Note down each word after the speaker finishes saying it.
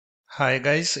Hi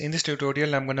guys, in this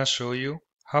tutorial I'm gonna show you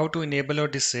how to enable or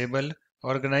disable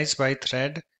Organize by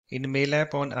Thread in Mail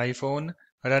app on iPhone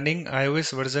running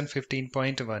iOS version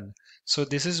 15.1. So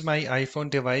this is my iPhone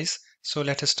device, so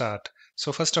let us start.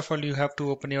 So first of all you have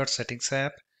to open your settings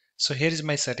app. So here is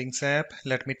my settings app.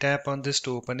 Let me tap on this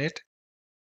to open it.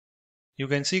 You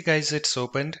can see guys it's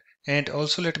opened, and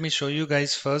also let me show you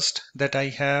guys first that I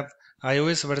have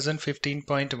iOS version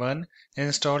 15.1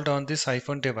 installed on this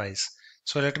iPhone device.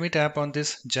 So let me tap on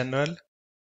this general,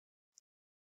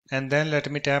 and then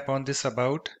let me tap on this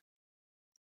about,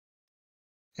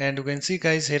 and you can see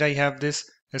guys here I have this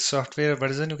software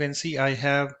version. You can see I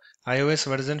have iOS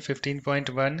version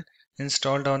 15.1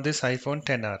 installed on this iPhone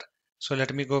XR. So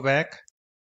let me go back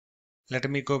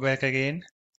again.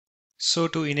 So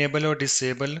to enable or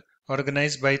disable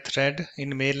Organize by Thread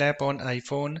in Mail app on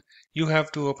iPhone, you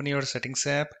have to open your settings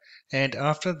app, and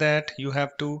after that you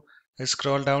have to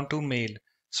scroll down to Mail.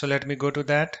 So let me go to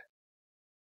that.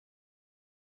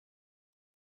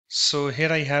 So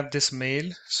here I have this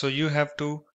mail, so you have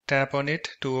to tap on it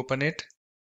to open it.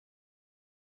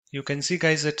 You can see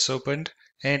guys it's opened,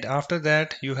 and after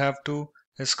that you have to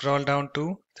scroll down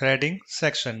to threading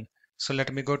section. So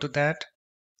let me go to that.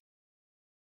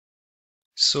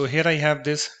 So here I have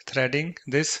this threading,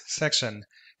 this section,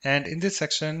 and in this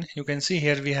section you can see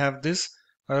here we have this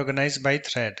Organized by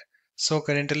Thread. So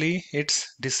currently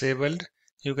it's disabled.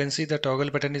 You can see the toggle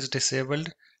button is disabled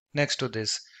next to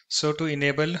this. So to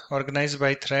enable Organized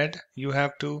by Thread, you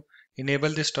have to enable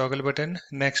this toggle button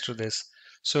next to this.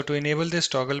 So to enable this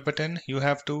toggle button, you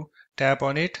have to tap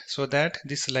on it so that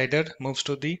the slider moves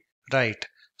to the right.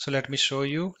 So let me show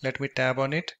you. Let me tap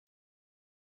on it.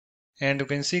 And you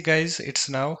can see guys it's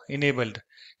now enabled,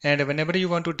 and whenever you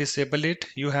want to disable it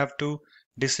you have to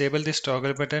disable this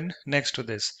toggle button next to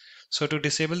this. So to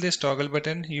disable this toggle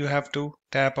button you have to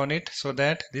tap on it so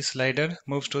that this slider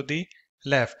moves to the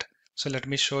left. So let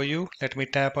me show you. Let me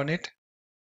tap on it,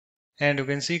 and you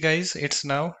can see guys it's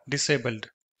now disabled.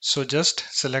 So just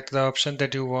select the option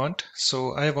that you want.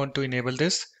 So I want to enable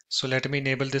this, so let me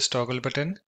enable this toggle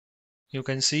button. You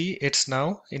can see it's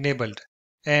now enabled.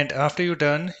 And after you're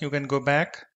done, you can go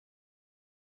back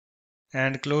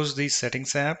and close the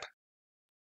settings app.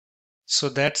 So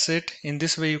that's it. In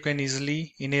this way, you can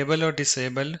easily enable or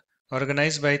disable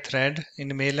Organize by Thread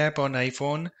in Mail app on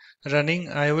iPhone running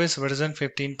iOS version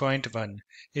 15.1.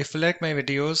 If you like my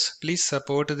videos, please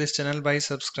support this channel by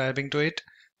subscribing to it.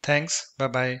 Thanks. Bye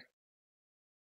bye.